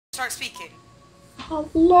Start speaking.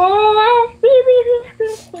 Hello?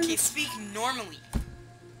 Okay, speak normally.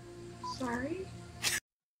 Sorry?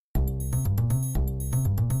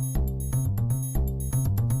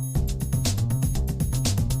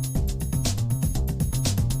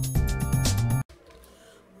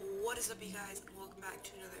 What is up, you guys, and welcome back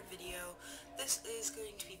to another video. This is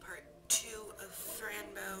going to be part 2 of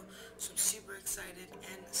Franbo, so I'm super excited,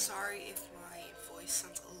 and sorry if my voice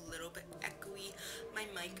sounds a little bit echoey. My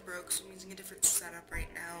mic broke, so I'm using a different setup right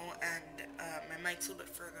now, and my mic's a little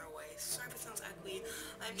bit further away, so sorry if it sounds echoey.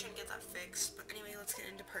 I'm trying to get that fixed, but anyway, let's get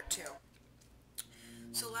into part 2.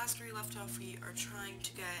 So last where we left off, we are trying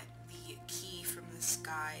to get the key from this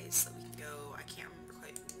guy so that we can go, I can't remember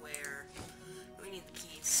quite where. We need the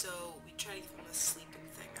key, so we try to give him a sleeping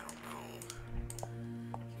thing, I don't know.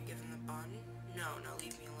 Can we give him the bun? No,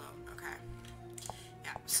 leave me alone, okay.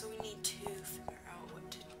 Yeah, so we need to figure out what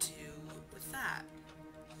to do with that.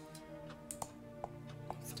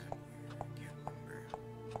 What's down here? I can't remember.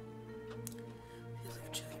 Feels like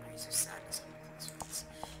a chilly breeze of sadness on my close friends.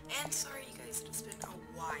 And sorry you guys, it's been a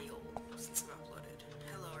while since I've uploaded.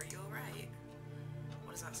 Hello, are you alright?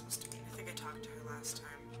 What is that supposed to mean? I think I talked to her last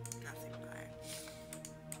time. Nothing, bye.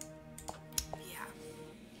 Yeah.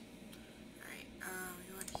 Alright,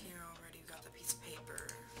 we went here already. We got the piece of paper.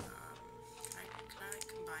 Can I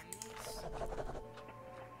combine these?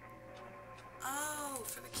 Oh,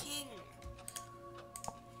 for the king!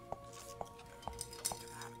 Look at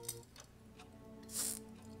that.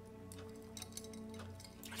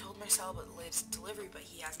 I told Marcel about the latest delivery, but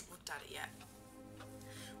he hasn't looked at it yet.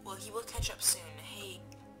 Well, he will catch up soon. Hey,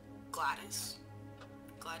 Gladys?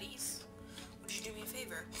 Would you do me a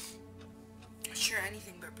favor? Sure,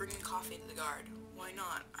 anything, but bring me coffee to the guard. Why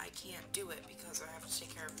not? I can't do it because I have to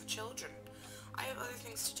take care of the children. I have other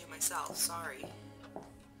things to do myself, sorry.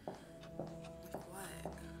 Like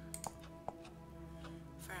what?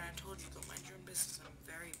 Fran, I told you, go mind your own business. I'm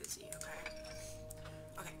very busy, okay?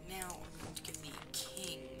 Okay, now I'm going to give the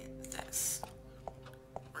king this.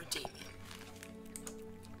 Or Damien.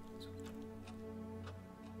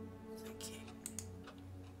 The king.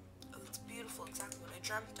 Oh, it's beautiful, exactly what I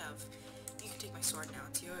dreamt of. You can take my sword now,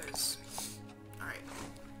 it's yours. Alright.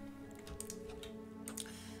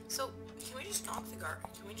 So, can we just knock the guard?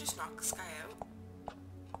 Can we just knock this guy out?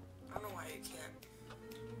 I don't know why you can't.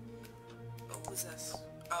 Oh, who's this?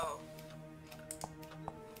 Oh.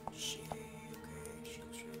 She, okay, she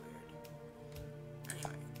looks really weird.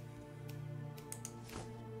 Anyway.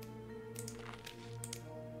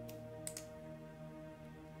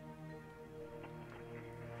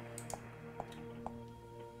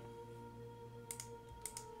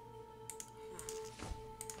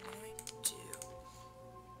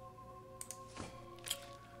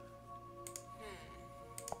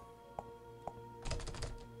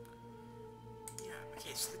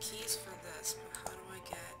 Okay, so the key is for this, but how do I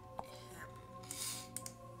get him?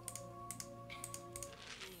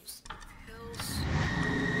 Use the pills.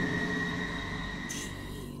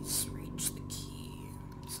 Jeez, reach the key.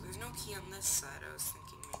 So there's no key on this side. I was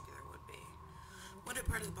thinking maybe there would be. What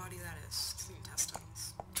part of the body that is? It's the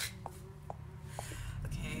intestines.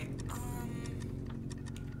 Okay,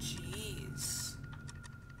 jeez.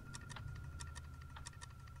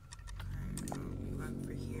 Okay, go back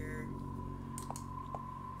over here.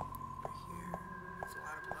 Here. There's a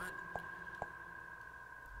lot of blood.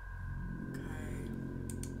 Okay.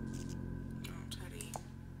 Oh, Teddy.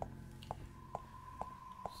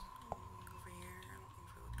 So, over here. I don't know if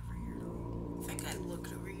I looked over here at all. I think I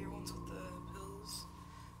looked over here once with the pills.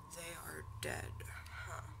 They are dead.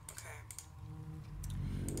 Huh. Okay.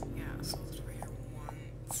 Yeah, so I looked over here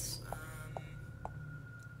once.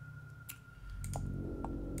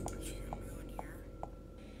 Actually, I'm gonna go in here.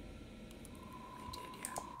 I did,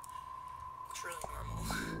 yeah. Looks really normal.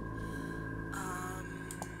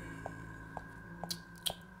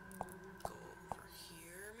 Go over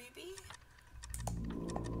here, maybe?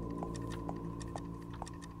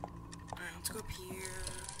 Alright, let's go up here.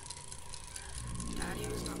 Daddy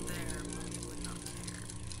was not there, Mommy would not care.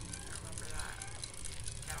 I remember that.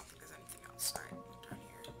 I don't think there's anything else. Alright, look down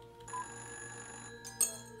here.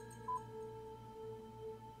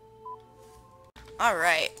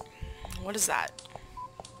 Alright. What is that?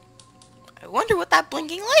 I wonder what that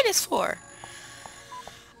blinking light is for.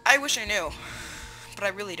 I wish I knew, but I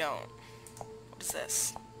really don't. What is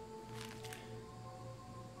this?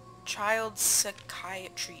 Child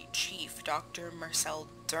Psychiatry Chief, Dr. Marcel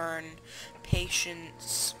Dern.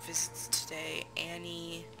 Patients visits today.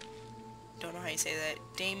 Annie, don't know how you say that.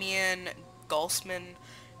 Damien Gulsman,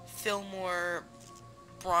 Fillmore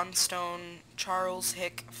Bronstone, Charles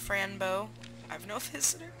Hick, Franbo. I have no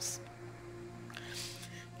visitors.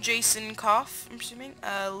 Jason Koff, I'm assuming.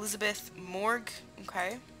 Elizabeth Morg.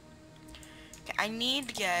 Okay. Okay, I need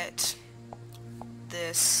to get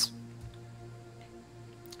this.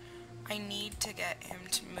 I need to get him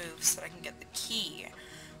to move so that I can get the key.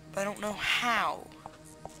 But I don't know how.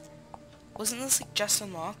 Wasn't this like just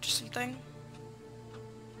unlocked or something?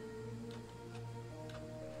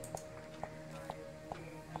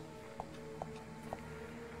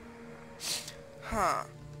 Huh.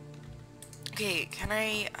 Okay, can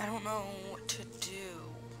I don't know what to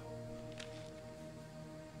do.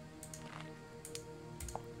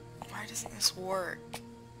 Why doesn't this work?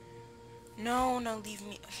 No, leave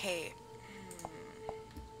me. Okay.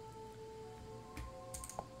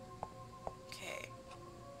 Okay.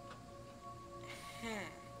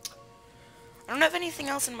 I don't have anything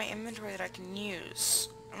else in my inventory that I can use.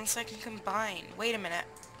 Unless I can combine. Wait a minute.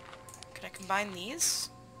 Can I combine these?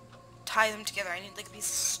 Tie them together. I need like a piece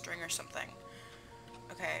of string or something.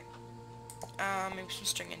 Okay. Maybe some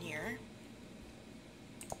string in here.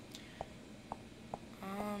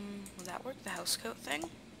 Will that work? The house coat thing?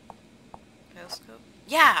 House coat?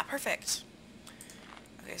 Yeah, perfect!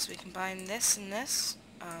 Okay, so we combine this and this.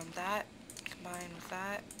 That, combine with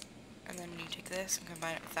that. And then you take this and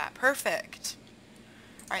combine it with that. Perfect!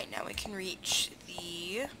 Alright, now we can reach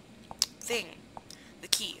the thing. The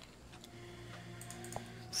key.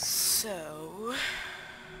 So...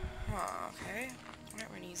 okay. Alright,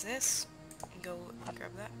 we're gonna use this. And go and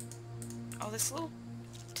grab that. Oh, this little...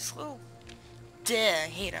 Duh, I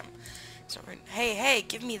hate him. So we're gonna, hey,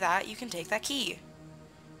 give me that. You can take that key.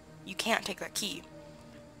 You can't take that key.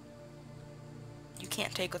 You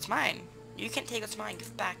can't take what's mine. You can't take what's mine. Give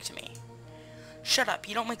it back to me. Shut up.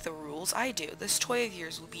 You don't make the rules. I do. This toy of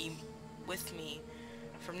yours will be with me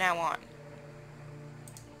from now on.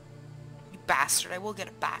 You bastard. I will get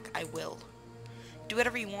it back. I will. Do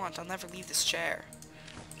whatever you want. I'll never leave this chair.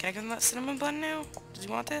 Can I give him that cinnamon bun now? Does he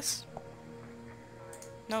want this?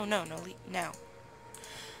 No, no.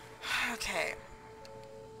 Okay.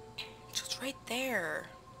 So it's right there.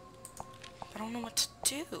 I don't know what to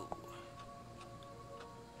do.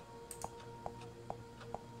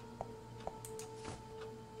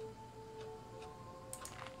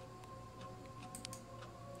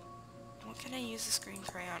 What can I use this green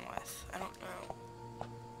crayon with? I don't know.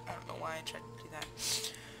 I don't know why I tried to do that.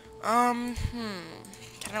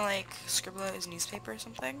 Can I like scribble out his newspaper or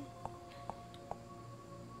something?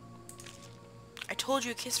 I told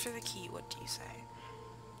you a kiss for the key. What do you say?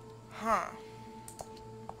 Huh.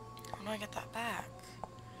 How do I get that back?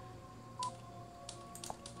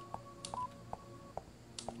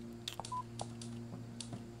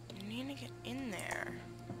 I need to get in there.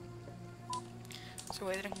 Is there a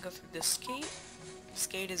way that I can go through this gate? This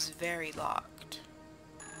gate is very locked.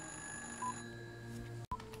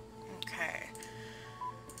 Okay.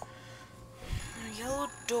 A yellow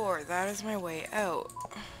door. That is my way out.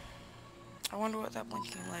 I wonder what that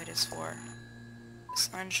blinking light is for. The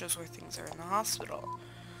sign shows where things are in the hospital.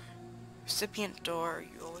 Recipient door.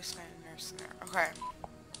 You always find a nurse there. Okay.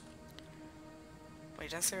 Wait,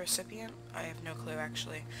 does it say recipient? I have no clue,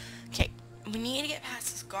 actually. Okay. We need to get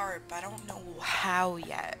past this guard, but I don't know how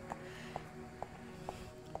yet.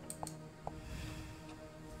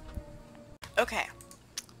 Okay.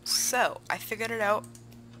 So, I figured it out.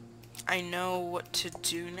 I know what to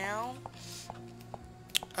do now.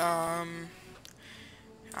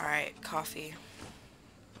 Alright, coffee.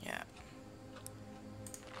 Yeah.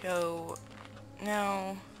 Go.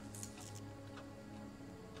 No.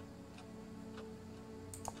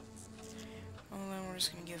 Well, then we're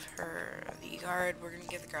just gonna give her the guard. We're gonna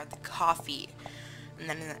give the guard the coffee. And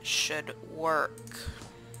then that should work.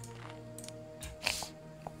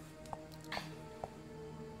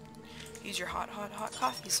 Use your hot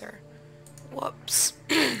coffee, sir. Whoops.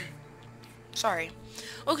 Sorry.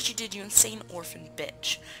 Look what you did, you insane orphan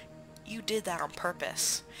bitch. You did that on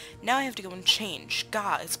purpose. Now I have to go and change.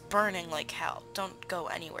 God, it's burning like hell. Don't go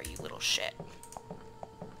anywhere, you little shit.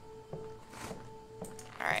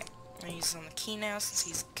 Alright. I'm gonna use it on the key now since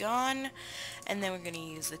he's gone. And then we're gonna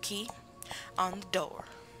use the key on the door.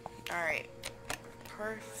 Alright.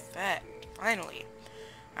 Perfect. Finally.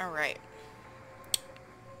 Alright.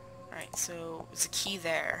 Alright, so there's a key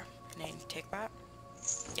there. Can I take that?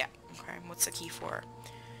 Yeah, okay. What's the key for?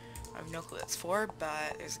 I have no clue what it's for,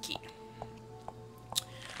 but there's a key.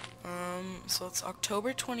 So it's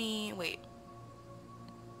October 20... Wait.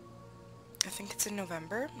 I think it's in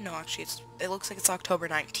November? No, actually, it looks like it's October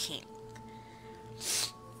 19th.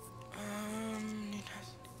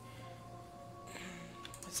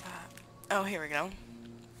 What's that? Oh, here we go.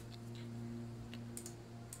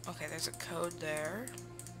 Okay, there's a code there.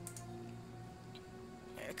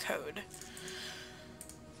 A code.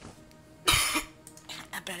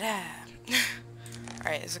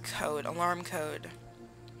 Alright, there's a code. Alarm code.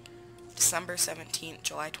 December 17th,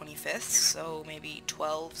 July 25th, so maybe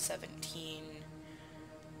 12/17.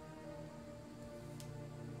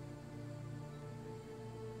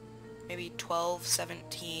 Maybe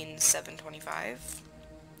 12/17/725.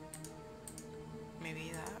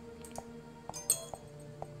 Maybe that.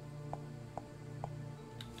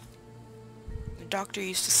 The doctor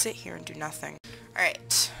used to sit here and do nothing.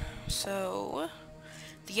 Alright, so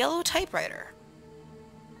the yellow typewriter.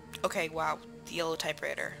 Okay, wow, the yellow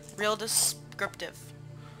typewriter. Real descriptive.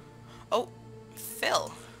 Oh,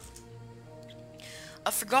 Phil.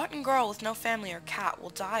 A forgotten girl with no family or cat will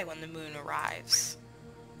die when the moon arrives.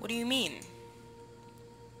 What do you mean?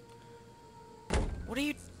 What are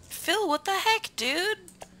you... Phil, what the heck,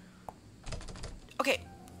 dude? Okay.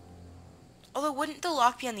 Although, wouldn't the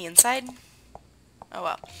lock be on the inside? Oh,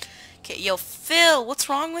 well. Okay, yo, Phil, what's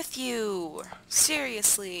wrong with you?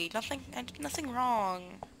 Seriously, nothing, I did nothing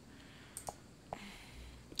wrong.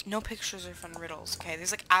 No pictures or fun riddles, okay? There's,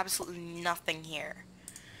 like, absolutely nothing here.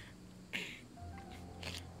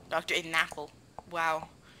 Dr. Ate an apple. Wow.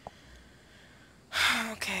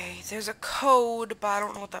 Okay, there's a code, but I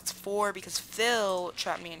don't know what that's for because Phil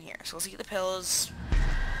trapped me in here. So let's get the pills.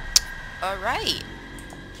 Alright.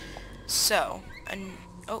 So,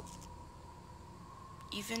 oh.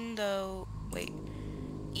 Even though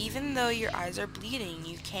your eyes are bleeding,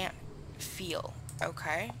 you can't feel.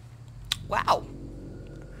 Okay? Wow.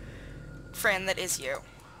 Fran, that is you.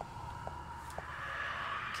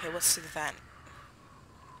 Okay, what's through the vent?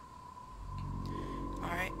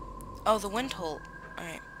 Alright. Oh, the wind hole.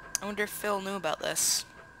 Alright. I wonder if Phil knew about this.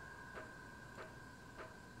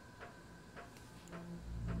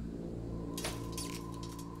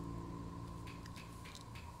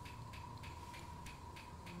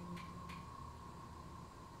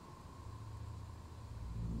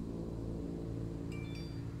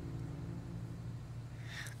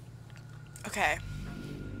 Okay.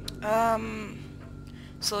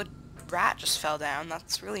 So a rat just fell down.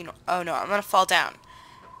 That's really no- Oh no, I'm gonna fall down.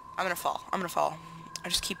 I'm gonna fall. I'm gonna fall. I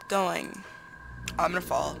just keep going. I'm gonna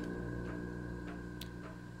fall.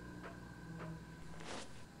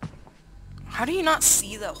 How do you not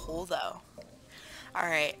see the hole, though?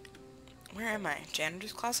 Alright. Where am I?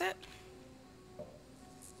 Janitor's closet?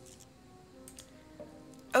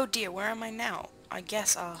 Oh dear, where am I now? I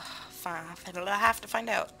guess I'll have to find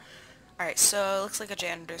out. Alright, so it looks like a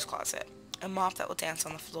janitor's closet. A mop that will dance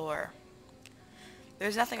on the floor.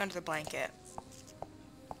 There's nothing under the blanket.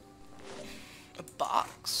 A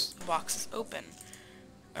box. The box is open.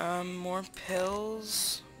 More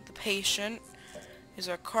pills. The patient is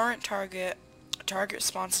our current target. Target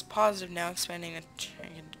response is positive now, expanding the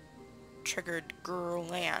triggered girl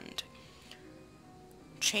land.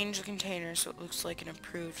 Change the container so it looks like an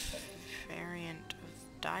improved variant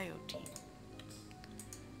of diodine.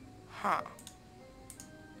 Huh.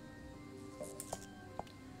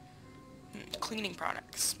 Cleaning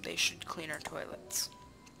products. They should clean our toilets.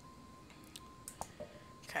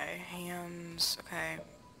 Okay, hands. Okay.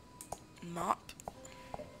 Mop.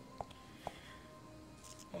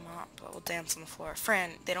 Mop that will dance on the floor.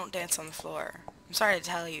 Fran, they don't dance on the floor. I'm sorry to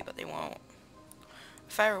tell you, but they won't.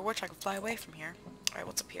 If I were a witch, I could fly away from here. Alright,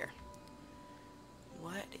 what's up here?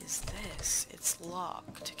 What is this? It's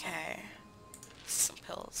locked. Okay. Some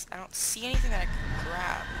pills. I don't see anything that I can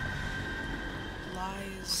grab.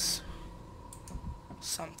 Lies.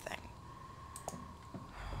 Something.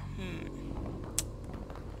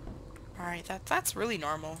 Alright, that's really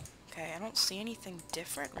normal. Okay, I don't see anything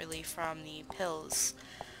different really from the pills.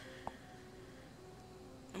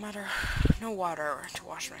 No water to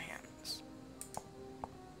wash my hands.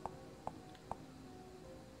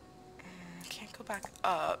 Can't go back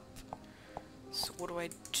up. So what do I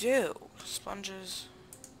do? Sponges.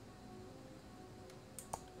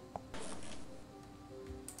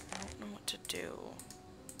 I don't know what to do.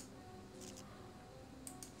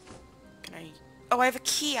 Can I... Oh, I have a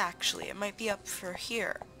key actually. It might be up for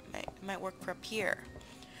here. It might work for up here.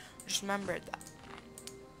 I just remembered that.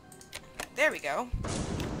 There we go.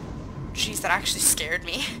 Jeez, that actually scared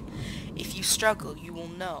me. If you struggle, you will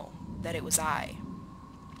know that it was I.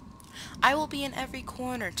 I will be in every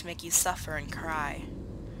corner to make you suffer and cry.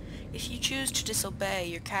 If you choose to disobey,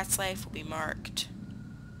 your cat's life will be marked.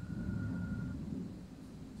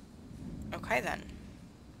 Okay then.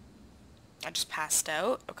 I just passed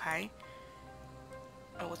out. Okay.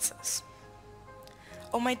 Oh, what's this?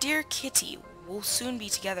 Oh, my dear kitty, we'll soon be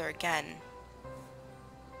together again.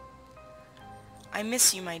 I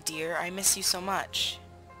miss you, my dear. I miss you so much.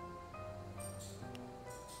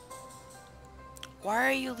 Why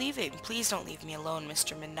are you leaving? Please don't leave me alone,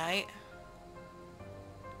 Mr. Midnight.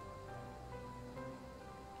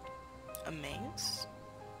 A maze?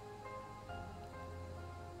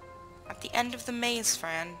 At the end of the maze,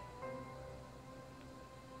 Fran.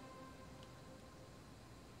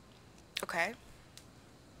 Okay.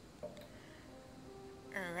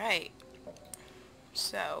 Alright.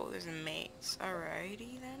 So, there's a maze.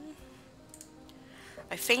 Alrighty then.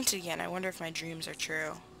 I fainted again. I wonder if my dreams are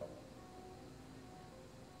true.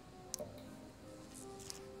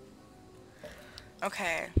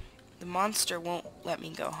 Okay. The monster won't let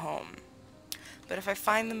me go home. But if I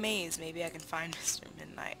find the maze, maybe I can find Mr.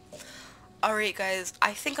 Midnight. Alright guys,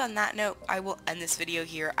 I think on that note, I will end this video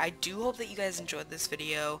here. I do hope that you guys enjoyed this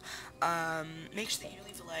video. Make sure that you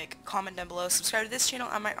leave a like, comment down below, subscribe to this channel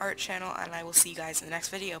and my art channel, and I will see you guys in the next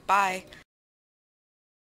video. Bye!